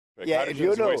Yeah, Hydrogen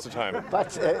you is a know, waste of time.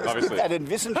 but es gibt einen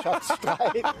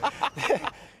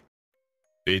Wissenschaftsstreit.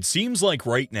 It seems like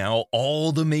right now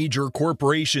all the major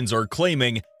corporations are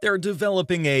claiming they're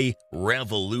developing a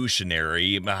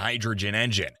revolutionary hydrogen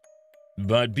engine.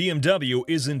 But BMW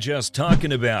isn't just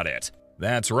talking about it.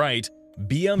 That's right,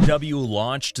 BMW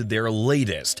launched their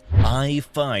latest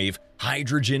i5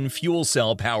 hydrogen fuel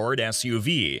cell-powered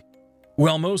SUV.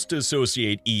 While most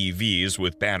associate EVs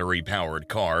with battery-powered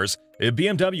cars,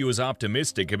 BMW is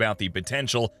optimistic about the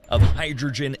potential of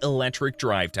hydrogen electric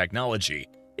drive technology,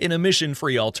 an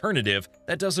emission-free alternative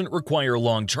that doesn't require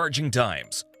long charging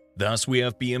times. Thus, we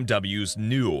have BMW's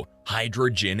new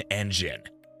hydrogen engine.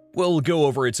 We'll go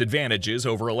over its advantages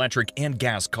over electric and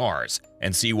gas cars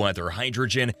and see whether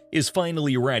hydrogen is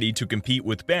finally ready to compete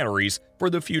with batteries for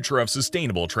the future of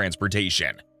sustainable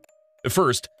transportation.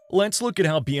 First, let's look at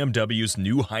how BMW's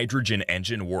new hydrogen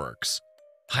engine works.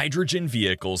 Hydrogen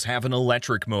vehicles have an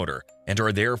electric motor and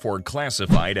are therefore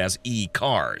classified as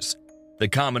e-cars. The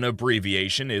common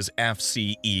abbreviation is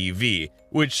FCEV,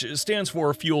 which stands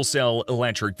for Fuel Cell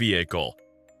Electric Vehicle.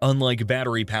 Unlike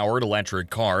battery-powered electric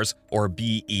cars, or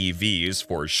BEVs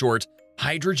for short,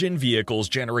 hydrogen vehicles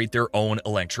generate their own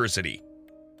electricity.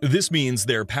 This means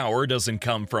their power doesn't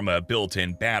come from a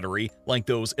built-in battery like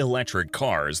those electric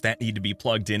cars that need to be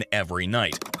plugged in every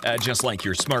night, just like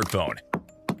your smartphone.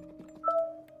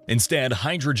 Instead,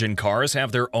 hydrogen cars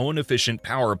have their own efficient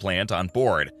power plant on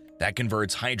board that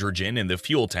converts hydrogen in the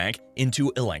fuel tank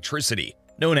into electricity,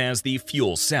 known as the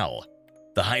fuel cell.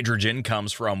 The hydrogen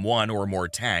comes from one or more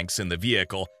tanks in the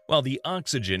vehicle, while the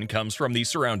oxygen comes from the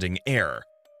surrounding air.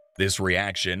 This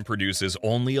reaction produces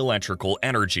only electrical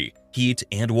energy, heat,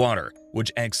 and water,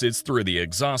 which exits through the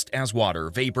exhaust as water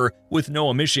vapor with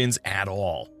no emissions at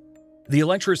all. The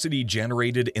electricity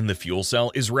generated in the fuel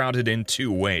cell is routed in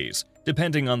two ways,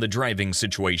 depending on the driving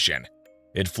situation.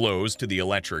 It flows to the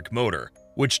electric motor,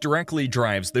 which directly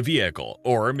drives the vehicle,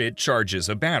 or it charges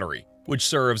a battery, which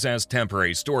serves as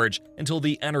temporary storage until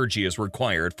the energy is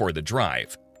required for the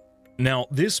drive. Now,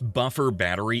 this buffer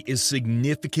battery is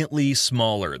significantly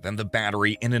smaller than the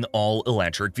battery in an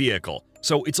all-electric vehicle,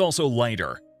 so it's also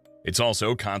lighter. It's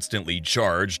also constantly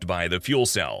charged by the fuel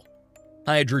cell.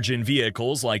 Hydrogen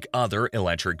vehicles, like other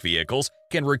electric vehicles,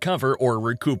 can recover or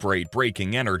recuperate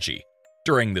braking energy.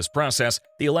 During this process,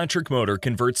 the electric motor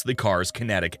converts the car's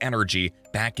kinetic energy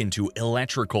back into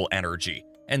electrical energy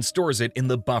and stores it in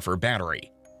the buffer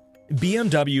battery.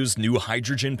 BMW's new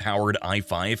hydrogen-powered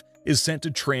i5 is set to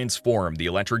transform the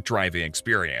electric driving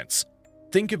experience.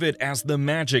 Think of it as the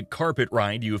magic carpet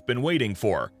ride you've been waiting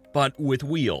for, but with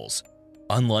wheels.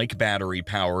 Unlike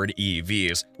battery-powered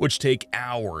EVs, which take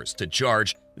hours to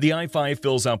charge, the i5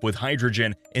 fills up with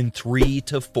hydrogen in 3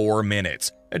 to 4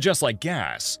 minutes, just like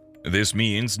gas. This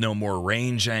means no more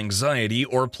range anxiety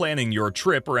or planning your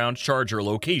trip around charger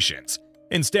locations.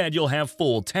 Instead, you'll have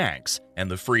full tanks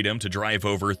and the freedom to drive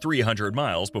over 300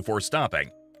 miles before stopping.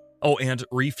 Oh, and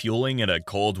refueling in a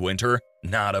cold winter?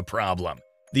 Not a problem.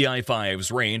 The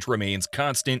i5's range remains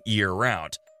constant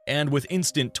year-round, and with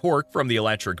instant torque from the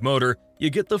electric motor, you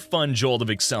get the fun jolt of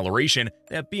acceleration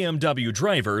that BMW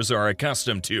drivers are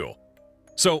accustomed to.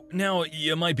 So now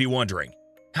you might be wondering,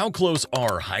 how close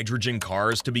are hydrogen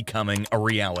cars to becoming a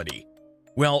reality?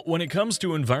 Well, when it comes to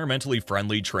environmentally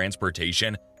friendly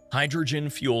transportation, hydrogen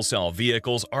fuel cell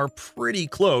vehicles are pretty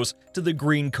close to the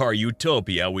green car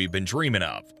utopia we've been dreaming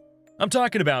of. I'm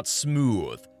talking about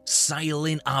smooth,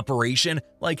 silent operation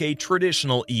like a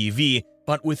traditional EV,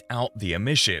 but without the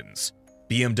emissions.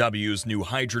 BMW's new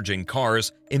hydrogen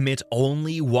cars emit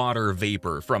only water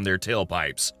vapor from their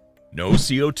tailpipes. No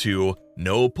CO2,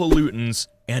 no pollutants,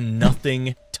 and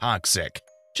nothing toxic.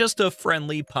 Just a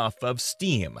friendly puff of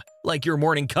steam, like your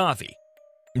morning coffee.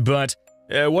 But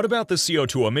what about the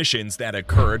CO2 emissions that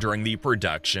occur during the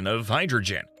production of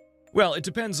hydrogen? Well, it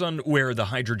depends on where the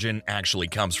hydrogen actually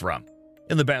comes from.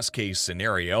 In the best-case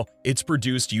scenario, it's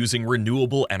produced using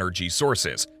renewable energy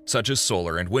sources, such as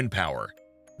solar and wind power.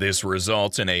 This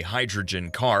results in a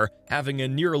hydrogen car having a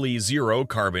nearly zero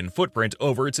carbon footprint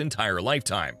over its entire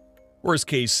lifetime.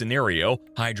 Worst-case scenario,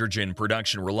 hydrogen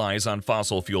production relies on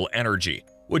fossil fuel energy,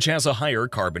 which has a higher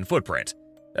carbon footprint.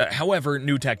 However,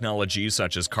 new technologies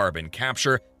such as carbon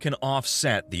capture can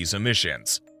offset these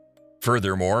emissions.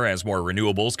 Furthermore, as more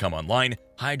renewables come online,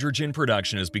 hydrogen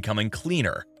production is becoming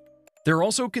cleaner. There are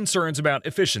also concerns about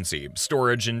efficiency,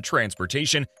 storage, and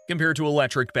transportation compared to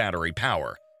electric battery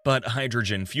power, but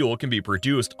hydrogen fuel can be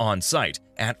produced on-site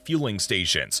at fueling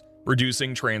stations,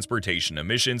 reducing transportation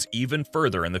emissions even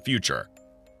further in the future.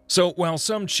 So while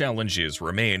some challenges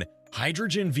remain,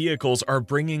 hydrogen vehicles are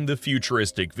bringing the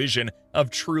futuristic vision of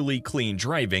truly clean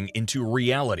driving into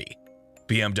reality.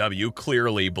 BMW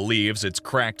clearly believes it's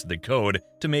cracked the code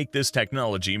to make this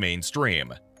technology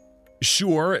mainstream.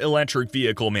 Sure, electric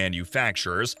vehicle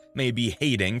manufacturers may be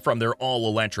hating from their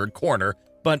all-electric corner,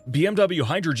 but BMW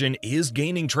hydrogen is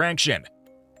gaining traction.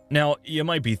 Now, you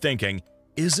might be thinking,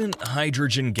 isn't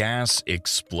hydrogen gas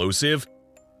explosive?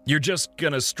 You're just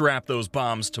gonna strap those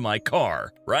bombs to my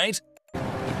car, right?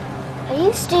 Are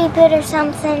you stupid or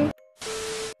something?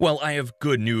 Well, I have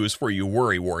good news for you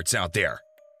worrywarts out there.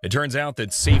 It turns out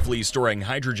that safely storing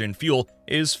hydrogen fuel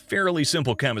is fairly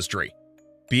simple chemistry.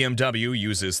 BMW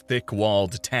uses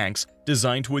thick-walled tanks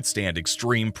designed to withstand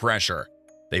extreme pressure.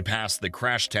 They pass the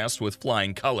crash test with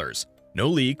flying colors, no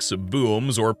leaks,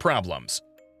 booms, or problems.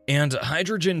 And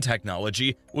hydrogen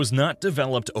technology was not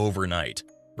developed overnight.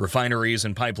 Refineries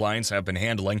and pipelines have been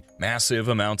handling massive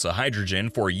amounts of hydrogen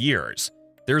for years.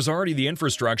 There's already the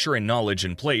infrastructure and knowledge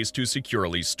in place to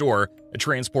securely store,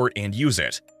 transport, and use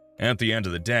it. At the end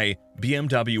of the day,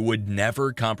 BMW would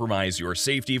never compromise your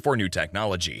safety for new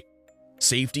technology.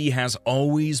 Safety has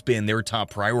always been their top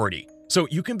priority, so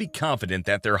you can be confident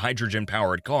that their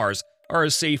hydrogen-powered cars are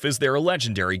as safe as their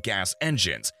legendary gas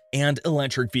engines and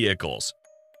electric vehicles.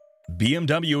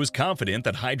 BMW is confident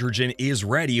that hydrogen is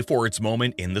ready for its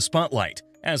moment in the spotlight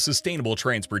as sustainable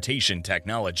transportation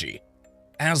technology.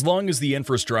 As long as the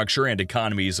infrastructure and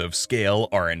economies of scale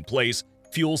are in place,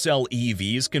 fuel cell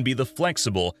EVs can be the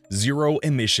flexible,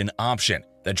 zero-emission option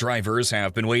that drivers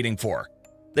have been waiting for.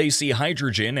 They see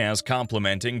hydrogen as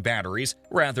complementing batteries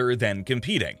rather than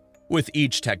competing, with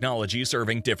each technology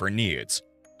serving different needs.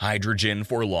 Hydrogen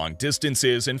for long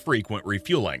distances and frequent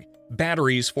refueling,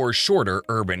 batteries for shorter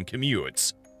urban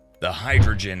commutes. The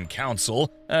Hydrogen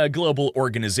Council, a global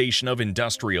organization of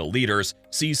industrial leaders,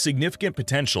 sees significant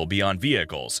potential beyond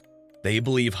vehicles. They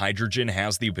believe hydrogen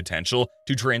has the potential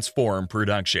to transform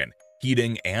production,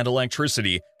 heating, and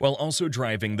electricity while also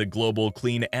driving the global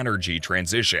clean energy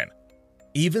transition.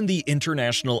 Even the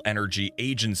International Energy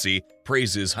Agency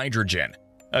praises hydrogen.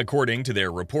 According to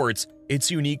their reports,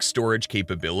 its unique storage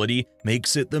capability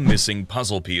makes it the missing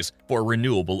puzzle piece for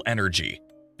renewable energy,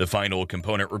 the final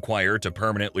component required to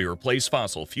permanently replace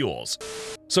fossil fuels.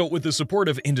 So, with the support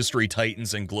of industry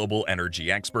titans and global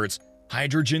energy experts,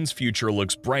 hydrogen's future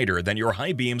looks brighter than your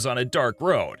high beams on a dark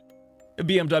road.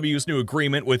 BMW's new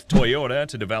agreement with Toyota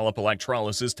to develop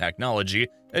electrolysis technology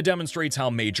demonstrates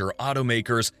how major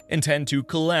automakers intend to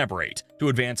collaborate to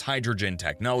advance hydrogen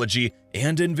technology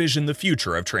and envision the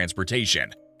future of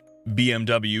transportation.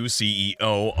 BMW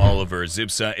CEO Oliver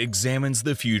Zipse examines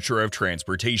the future of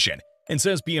transportation and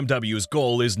says BMW's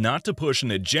goal is not to push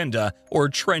an agenda or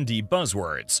trendy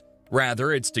buzzwords.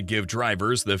 Rather, it's to give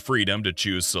drivers the freedom to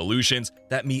choose solutions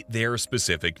that meet their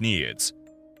specific needs.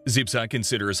 Zipse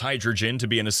considers hydrogen to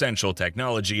be an essential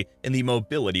technology in the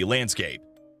mobility landscape.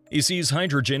 He sees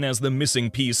hydrogen as the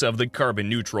missing piece of the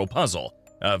carbon-neutral puzzle,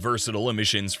 a versatile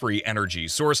emissions-free energy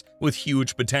source with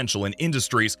huge potential in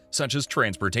industries such as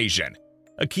transportation,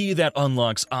 a key that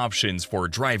unlocks options for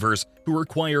drivers who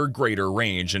require greater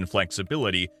range and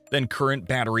flexibility than current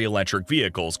battery electric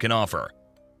vehicles can offer.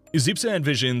 Zipse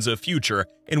envisions a future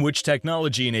in which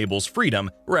technology enables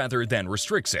freedom rather than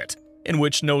restricts it, in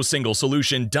which no single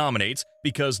solution dominates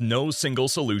because no single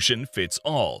solution fits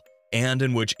all, and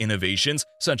in which innovations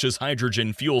such as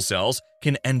hydrogen fuel cells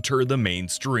can enter the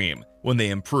mainstream when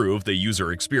they improve the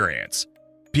user experience.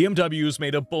 BMW's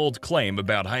made a bold claim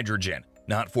about hydrogen,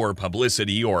 not for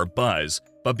publicity or buzz,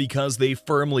 but because they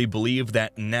firmly believe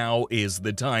that now is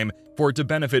the time for it to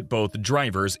benefit both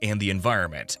drivers and the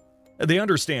environment. They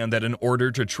understand that in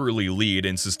order to truly lead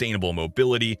in sustainable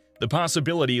mobility, the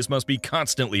possibilities must be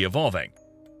constantly evolving.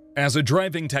 As a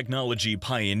driving technology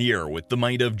pioneer with the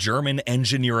might of German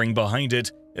engineering behind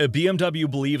it, BMW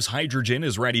believes hydrogen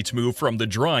is ready to move from the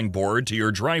drawing board to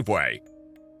your driveway.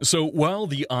 So while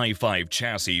the i5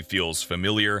 chassis feels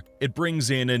familiar, it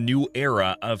brings in a new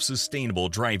era of sustainable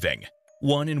driving,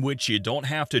 one in which you don't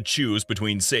have to choose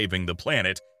between saving the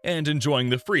planet and enjoying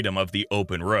the freedom of the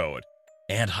open road.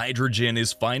 And hydrogen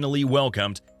is finally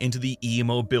welcomed into the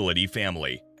e-mobility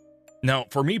family. Now,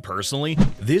 for me personally,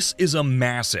 this is a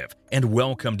massive and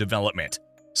welcome development.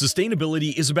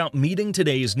 Sustainability is about meeting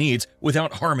today's needs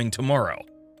without harming tomorrow.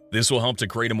 This will help to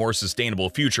create a more sustainable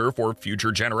future for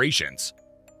future generations.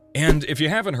 And if you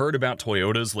haven't heard about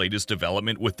Toyota's latest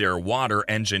development with their water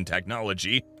engine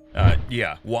technology,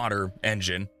 water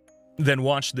engine, then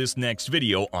watch this next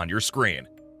video on your screen.